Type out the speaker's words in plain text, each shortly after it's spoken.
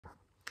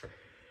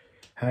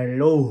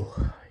Hello,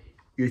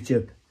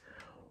 YouTube.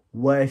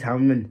 What is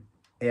happening?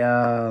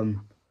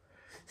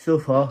 So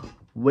far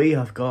we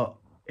have got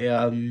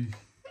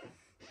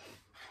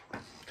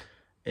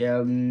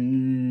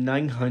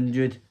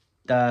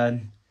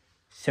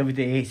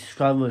 978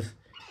 subscribers.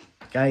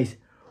 Guys,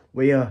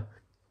 we are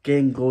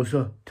getting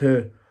closer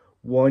to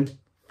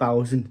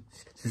 1,000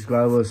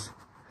 subscribers.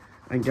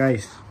 And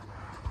guys,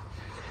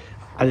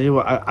 I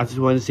just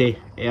want to say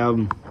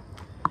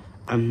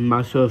a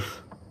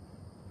massive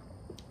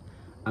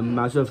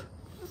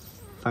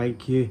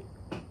thank you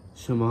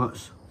so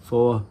much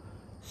for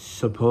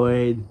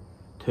supporting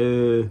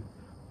to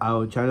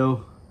our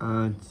channel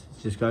and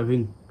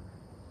subscribing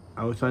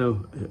our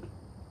channel.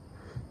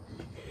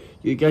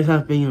 You guys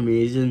have been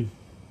amazing.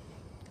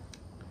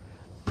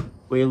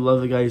 We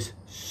love you guys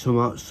so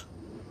much.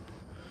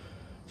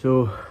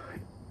 So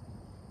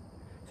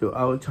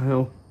our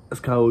channel is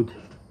called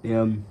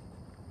Andrew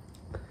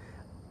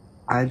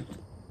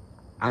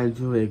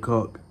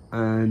Laycock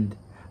and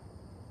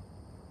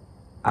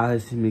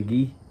Alice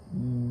McGee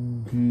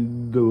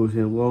Doubles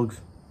and Vlogs.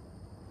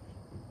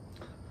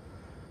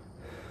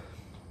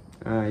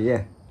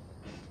 Yeah.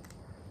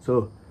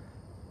 So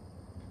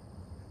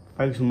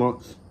thanks so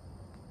much.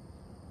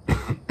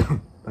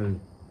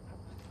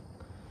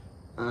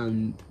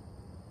 And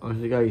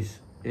honestly guys,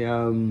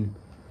 I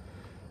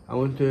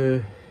want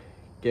to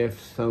give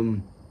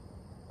some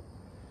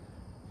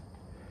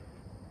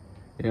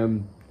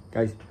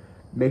guys,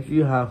 make sure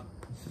you have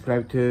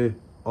subscribed to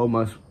all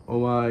my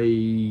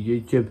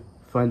YouTube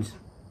friends.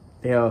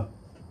 They are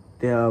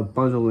a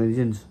bunch of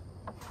legends.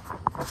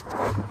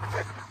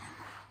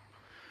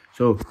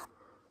 So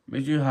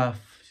make sure you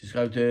have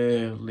subscribed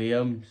to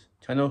Liam's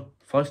channel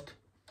first.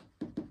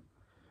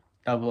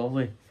 That'd be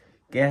lovely.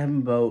 Get him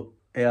about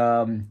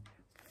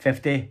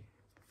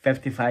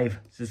 55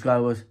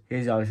 subscribers.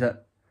 He's on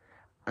it,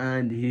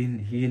 and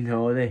he's in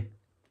holiday.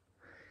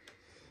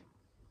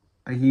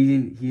 And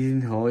he's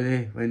in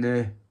holiday with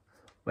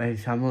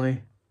his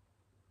family.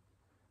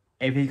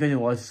 If he's gonna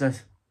watch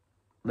this,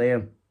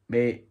 Liam,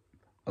 mate,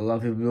 I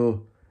love you,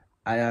 bro.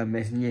 I am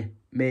missing you,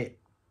 mate.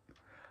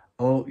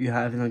 I hope you're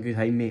having a good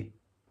time, mate.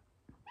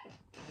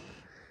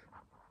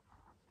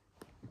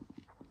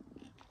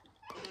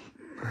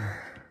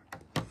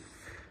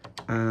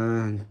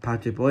 And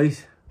Patrick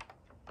Boyce,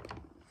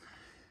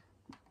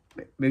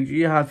 make sure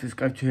you have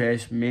subscribed to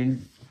his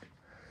main.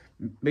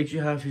 Make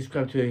sure you have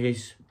subscribed to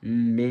his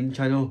main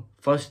channel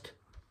first.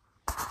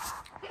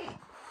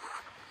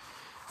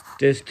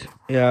 Just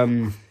get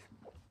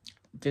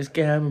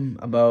him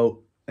about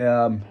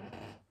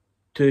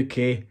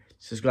 2K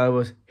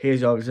subscribers.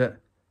 Here's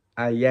opposite.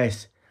 And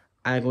yes,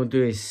 I'm going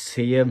to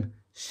see him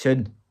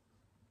soon.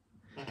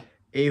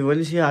 If you want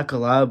to see a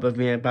collab with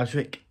me and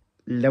Patrick,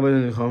 leave it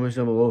in the comments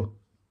down below.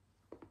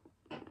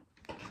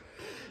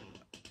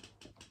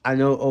 I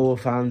know all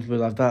the fans will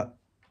love that.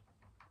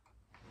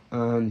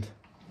 And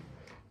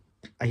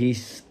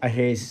his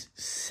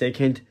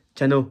second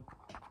channel.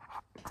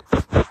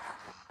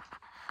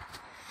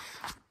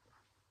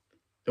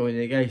 So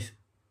yeah, guys,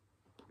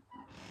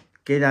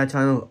 get that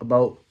channel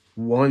about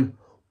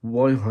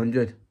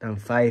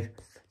 105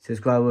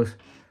 subscribers.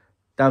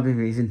 That'd be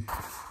amazing.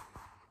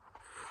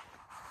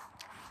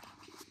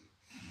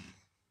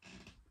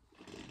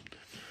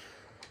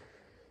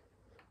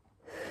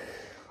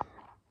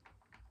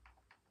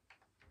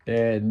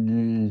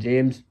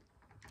 James,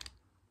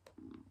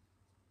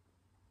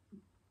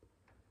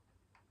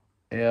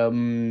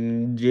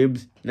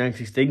 James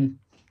 916.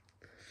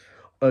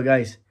 Oh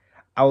guys,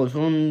 I was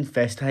on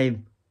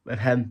FaceTime with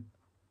him.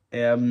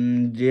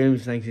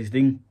 James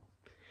 916.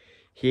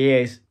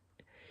 He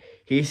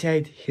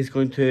said he's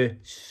going to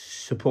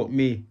support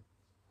me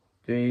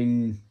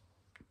doing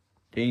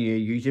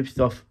YouTube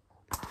stuff.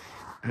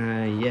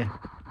 Yeah.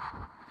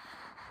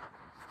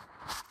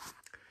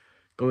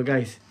 Go on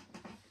guys.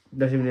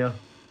 That's him there.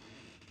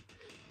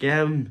 Get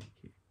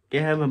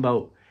him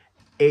about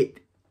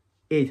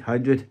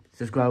 800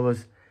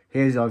 subscribers.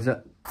 Here's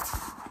it.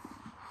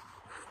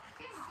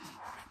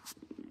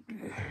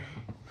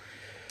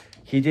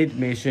 He did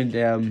mention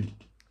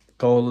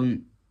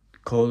Colin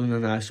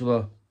and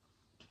Ashla.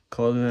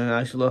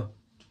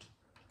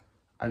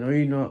 I know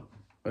you're not.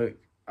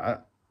 I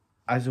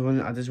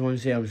just want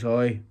to say I'm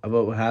sorry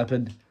about what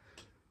happened.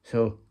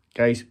 So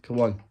guys, come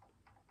on.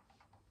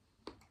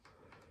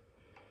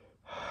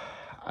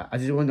 I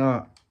just want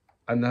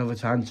another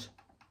chance.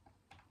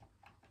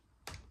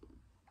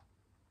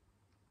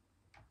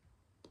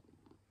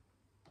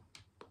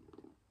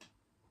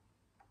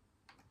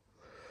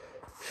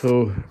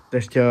 So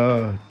that's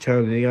the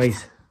channel,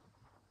 guys.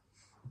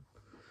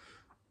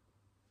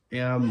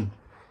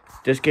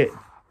 Just get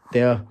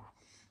there,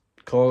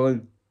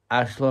 Colin,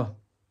 Ashla.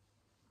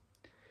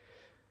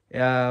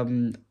 I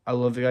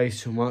love you guys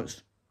so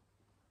much.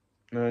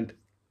 And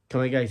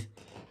come on, guys,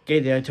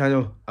 get their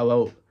channel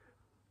about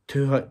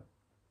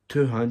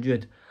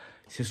 200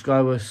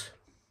 subscribers.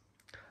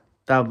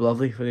 That'd be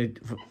lovely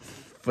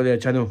for their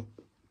channel.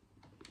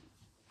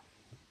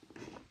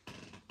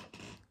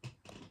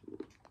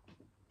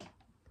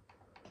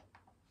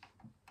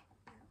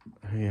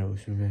 Who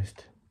else we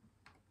missed?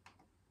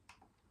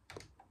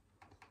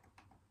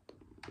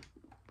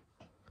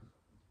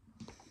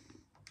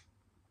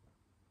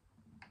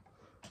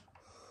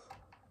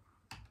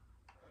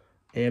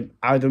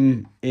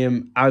 Adam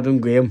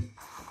Graham.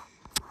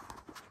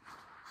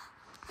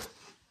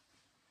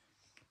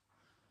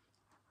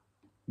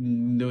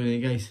 No,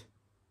 guys.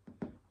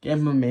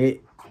 Give my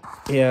mate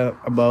here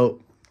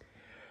about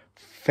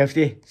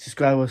 50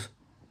 subscribers.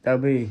 That'll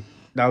be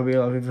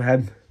lovely for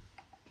him.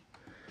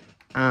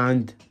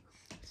 And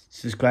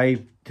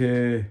subscribe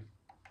to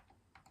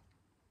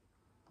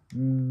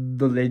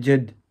the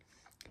legend,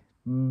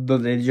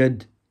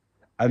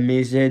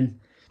 amazing,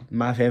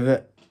 my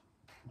favourite,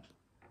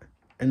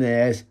 and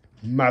there's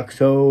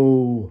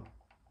Maxo.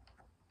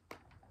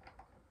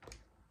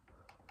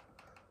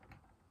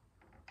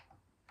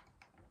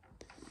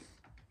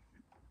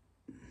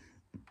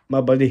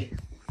 My buddy,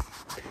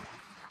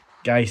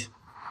 guys,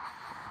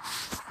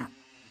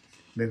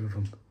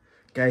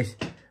 guys,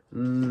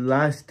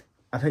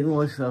 I think it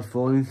was the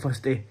following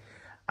first day,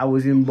 I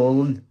was in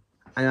bowling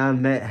and I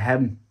met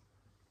him.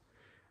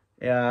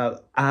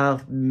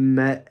 I've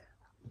met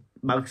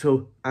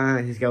Maxo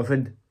and his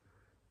girlfriend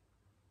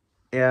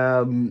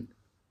at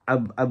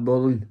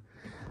bowling.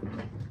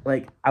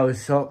 Like, I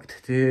was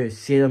shocked to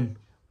see them.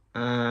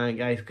 And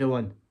guys, come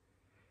on,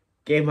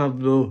 give my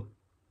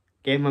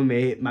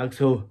mate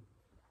Maxo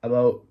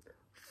about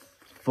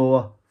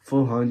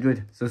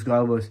 400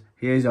 subscribers.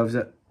 He deserves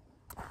it.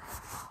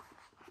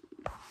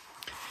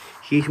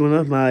 He's one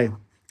of my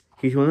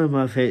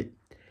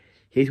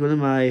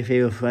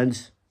favourite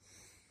friends.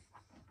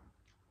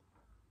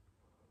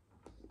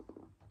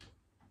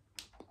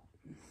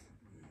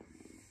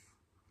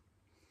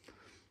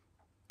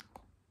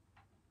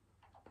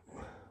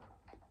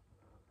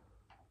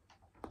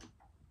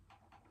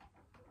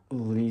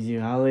 Lazy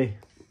Alley.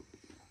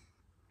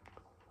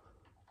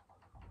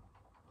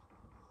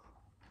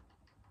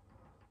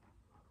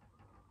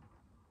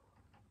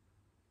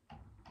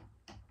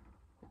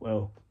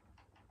 Well,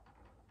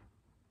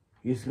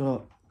 he's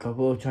got a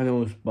couple of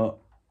channels, but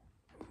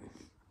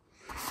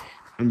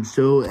and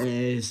so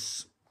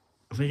is,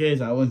 I think it is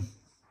that one.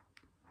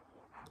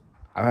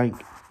 I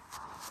think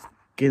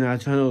getting our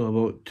channel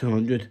about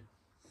 200.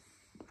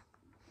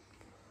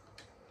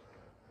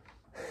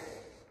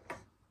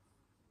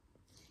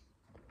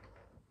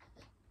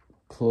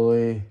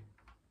 Chloe.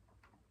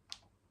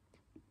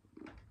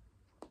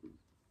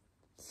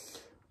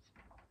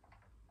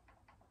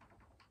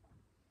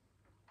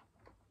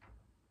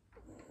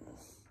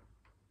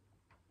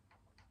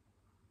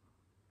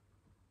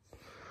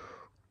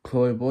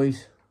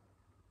 Boyce.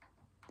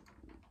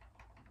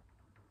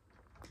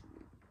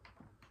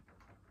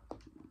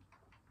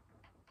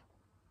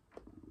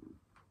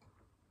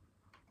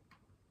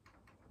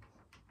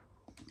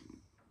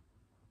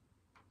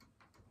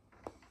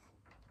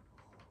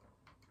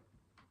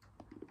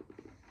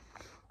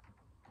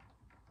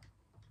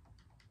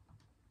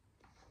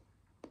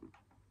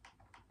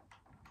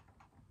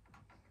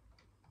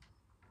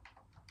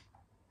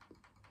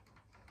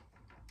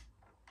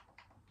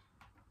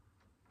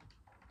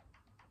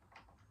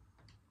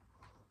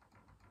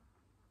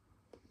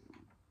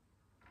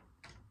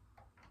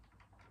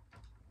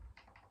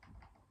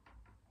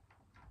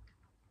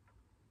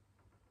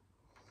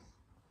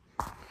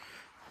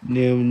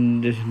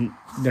 This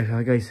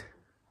guys.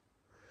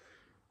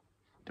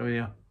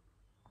 Down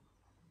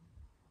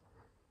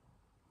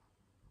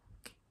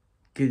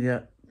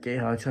there.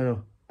 Get our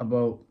channel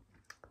about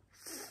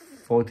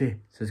 40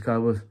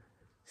 subscribers.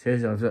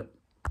 Says of it.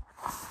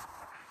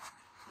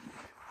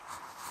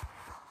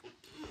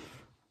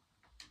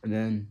 And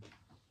then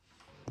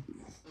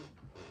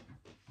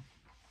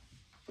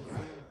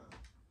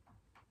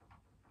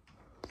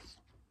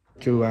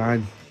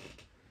Joanne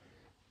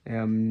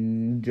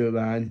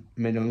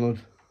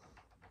Reynolds.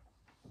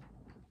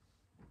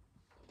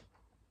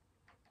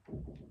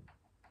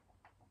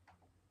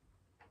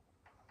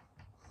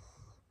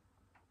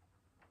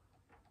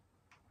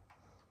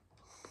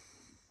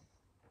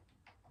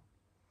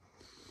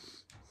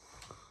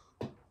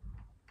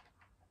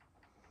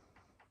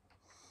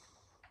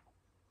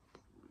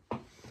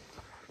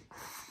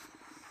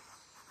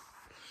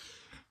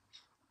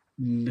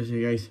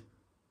 Listen, guys,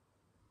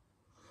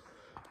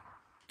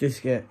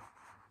 just get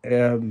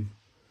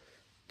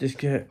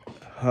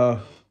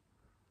her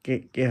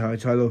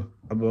channel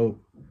about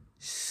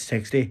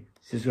 60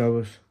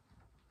 subscribers.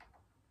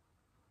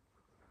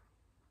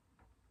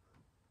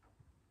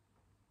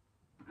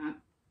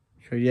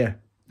 So yeah,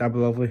 that'd be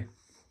lovely.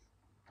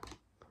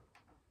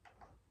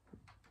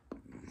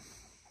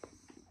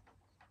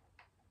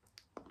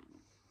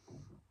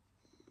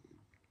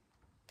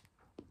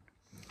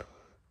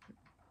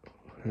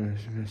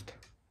 Missed.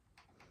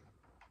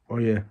 Oh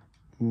yeah,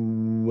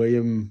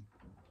 William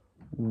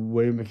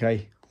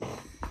McKay.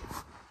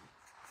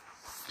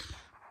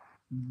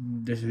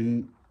 This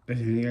is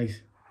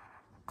guys.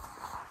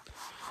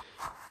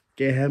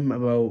 Get him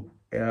about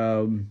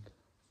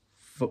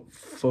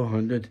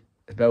 400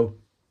 as well.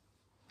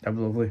 That'd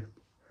be lovely.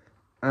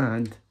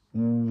 And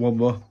one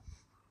more.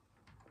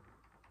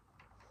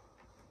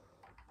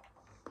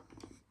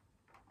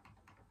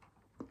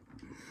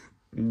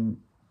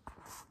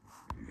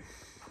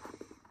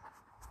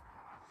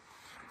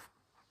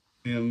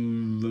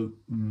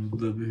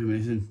 love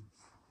information.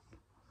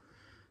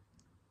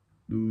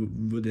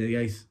 But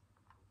guys,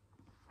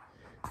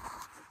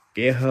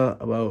 get her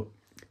about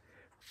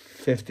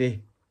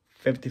 50,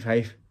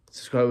 55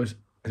 subscribers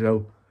as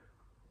well.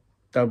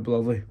 That'd be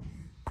lovely.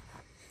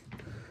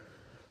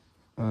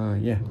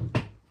 Yeah.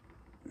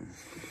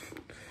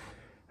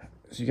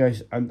 So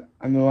guys,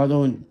 I know I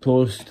don't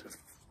post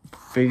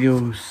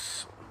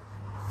videos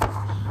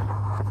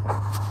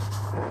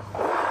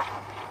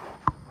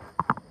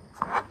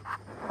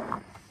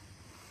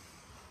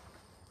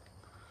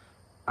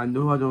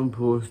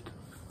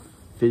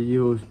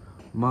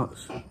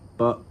much,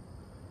 but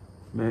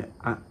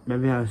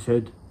maybe I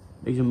should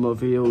make some more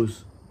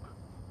videos,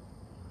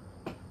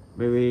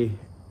 maybe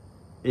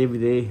every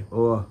day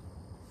or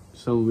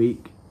some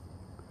week.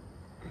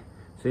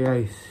 So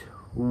guys,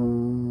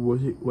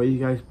 what you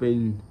guys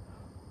been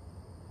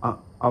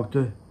up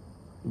to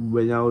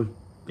when I was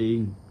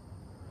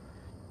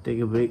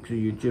taking breaks on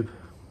YouTube?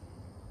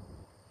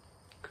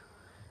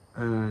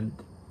 And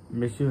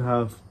make sure you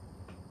have,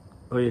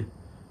 oh yeah,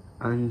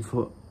 and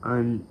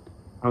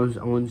I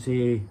want to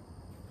say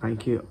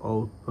thank you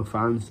all my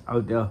fans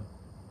out there,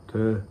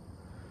 to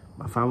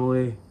my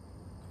family,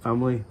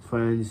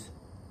 friends,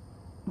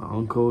 my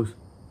uncles,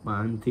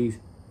 my aunties,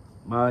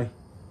 my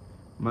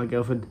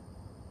girlfriend,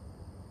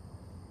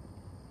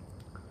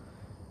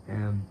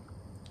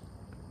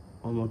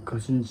 all my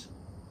cousins,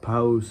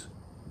 pals,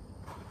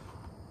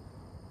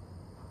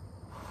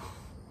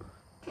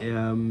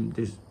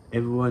 just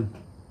everyone.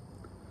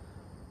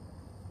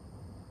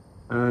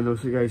 And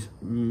also guys,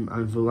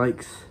 and for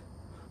likes,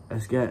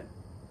 let's get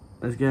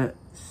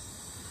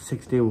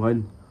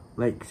 61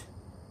 likes.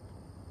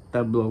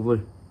 That'd be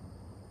lovely.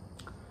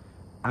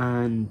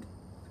 And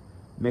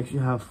make sure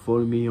you have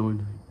follow me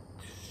on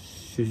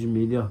social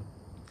media: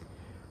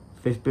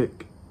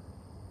 Facebook,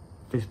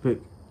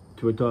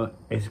 Twitter,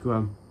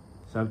 Instagram,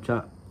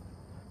 Snapchat,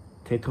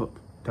 TikTok.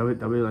 That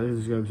will like the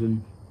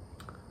description.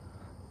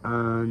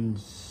 And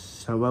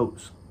some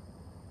else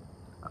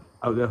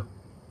out there.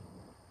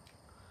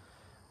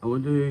 I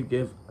want to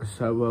give a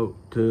shout out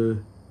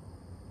to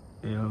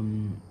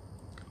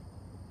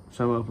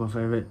some of my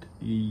favourite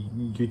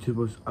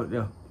YouTubers out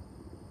there.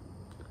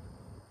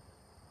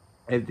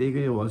 If they're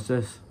gonna watch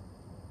this,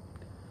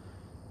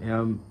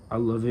 I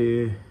love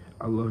you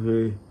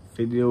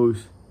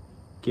videos.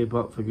 Keep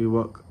up the good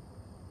work.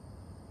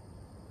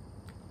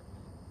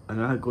 And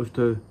that goes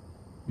to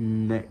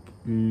Nick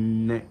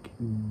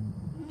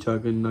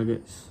Chicken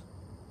Nuggets,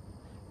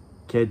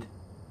 Kid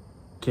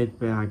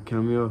behind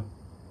camera.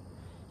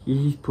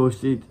 He's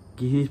posted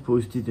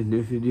a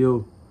new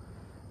video,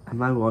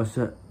 and I watched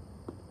it.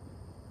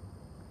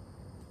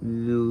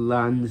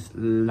 Lance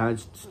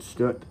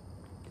Stewart,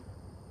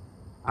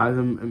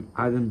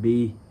 Adam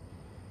B,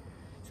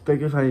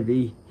 Speakerify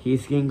B.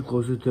 He's getting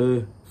closer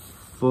to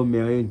 4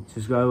 million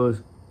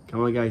subscribers.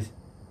 Come on guys,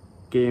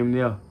 get him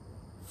there.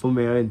 4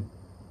 million.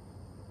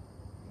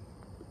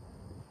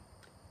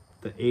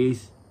 The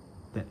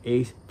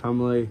Ace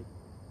family,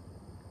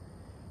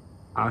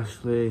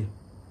 Ashley,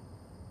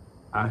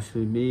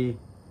 me,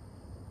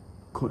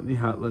 Courtney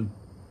Hatland,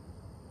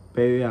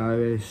 Barry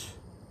Irish,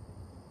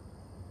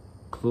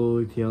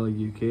 Chloe Taylor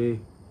UK,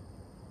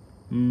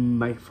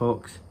 Mike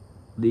Fox,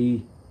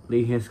 Lee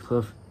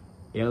Hinscliffe,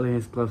 Ellie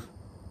Hinscliffe,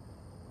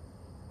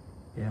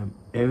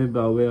 Evan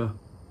Bauer,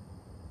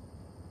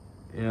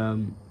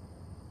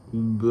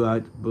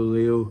 Brad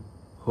Boleo,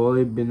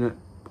 Holly Bennett,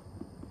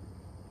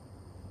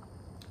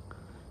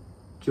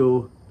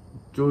 Joe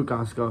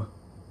Gasker,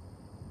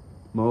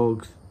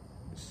 Moggs,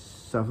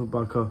 Safa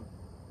Barker,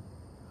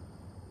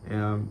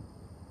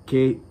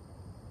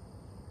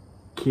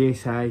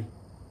 KSI,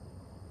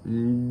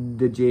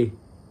 the J,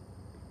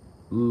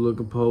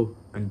 Logan Paul,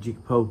 and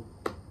Jake Paul,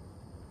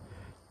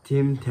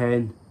 Team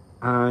 10,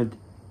 and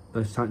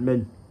the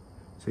Sandman.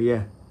 So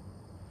yeah.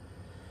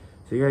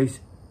 So guys,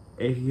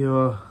 if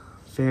you're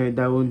feeling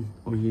down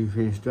or you're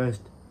feeling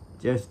stressed,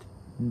 just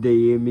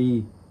DM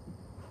me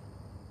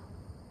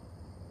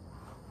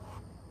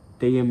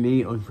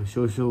on the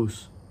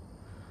socials.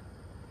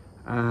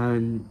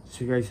 And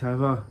so guys,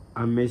 have a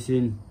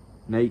amazing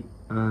night,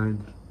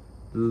 and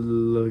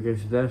love you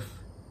guys to death,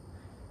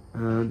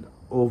 and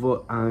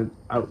over and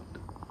out.